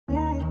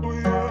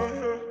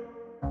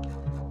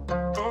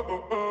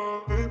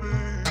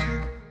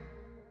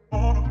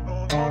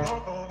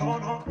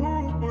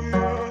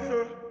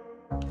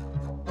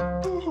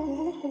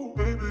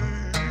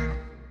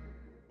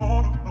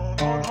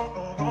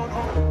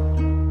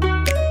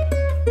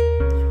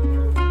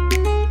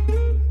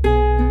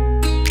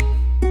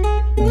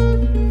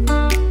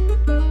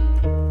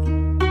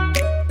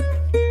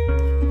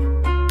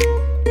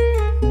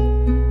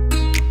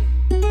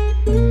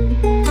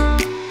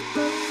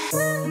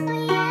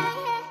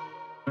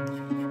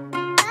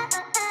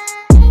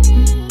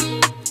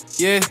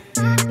Yeah.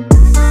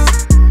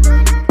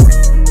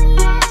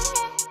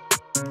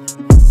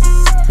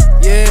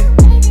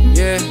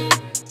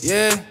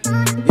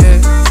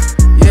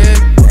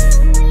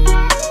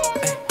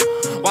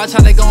 Watch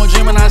how they gon'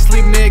 dream when I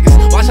sleep,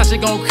 niggas. Watch how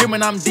shit gon' creep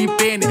when I'm deep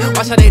in it.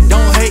 Watch how they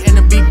don't hate in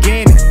the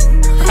beginning.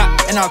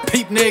 And I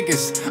peep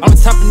niggas. I'm the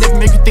type of nigga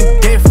make you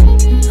think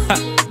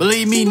different.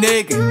 Believe me,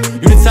 nigga.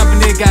 You the type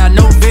of nigga got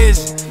no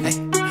vision. Hey,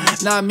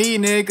 not me,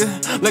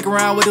 nigga. Look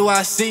around, what do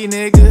I see,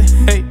 nigga?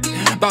 Hey,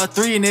 about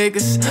 3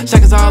 niggas.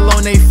 Checkers all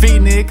on they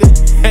feet, nigga.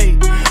 Hey,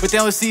 but they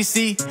don't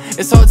see.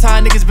 This whole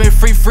time niggas been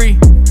free.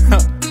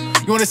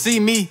 You wanna see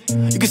me?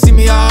 You can see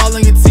me all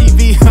on your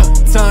TV.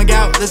 Tongue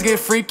out, let's get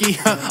freaky.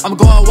 I'm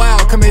going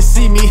wild, come and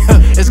see me.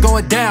 It's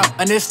going down,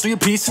 and it's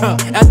 3-piece.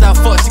 After I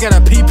fuck, she got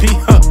a PP.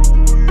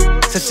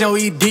 So she don't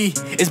eat D.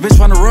 This bitch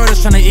from the road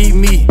that's tryna eat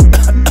me.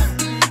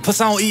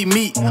 Plus I don't eat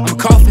meat. I'm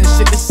coughing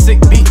shit, this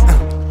sick beat.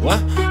 What?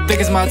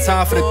 Think it's my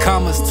time for the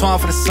commas, Twano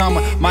for the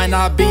summer. Might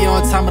not be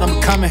on time, but I'm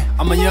coming.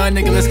 I'm a young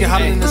nigga, let's get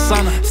hotter than the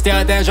summer. Stay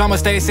out that drama,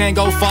 stay saying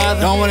go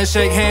farther. Don't wanna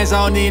shake hands,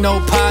 I don't need no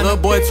partner. Little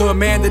boy to a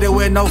man that it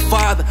with no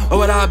father. Where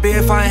would I be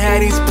if I ain't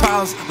had these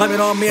problems? Blame it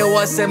on me or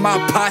what's in my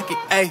pocket,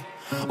 ayy.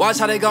 Watch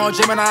how they gon'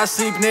 dream when I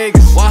sleep,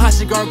 niggas. Watch how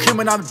she gon' creep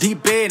when I'm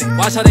deep in it.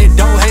 Watch how they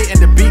don't hate in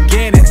the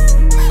beginning.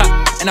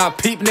 And I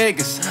peep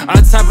niggas. I'm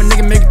the type of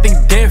nigga make you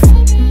think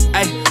different.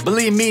 Ayy,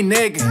 believe me,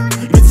 nigga.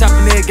 You the type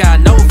of nigga got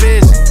no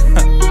vision.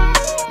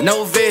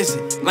 No vision.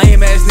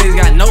 Lame ass niggas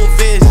got no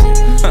vision.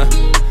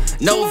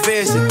 No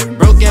vision.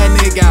 Broke ass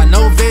nigga got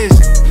no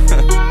vision.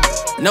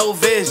 No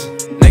vision.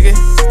 Nigga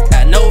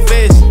got no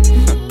vision.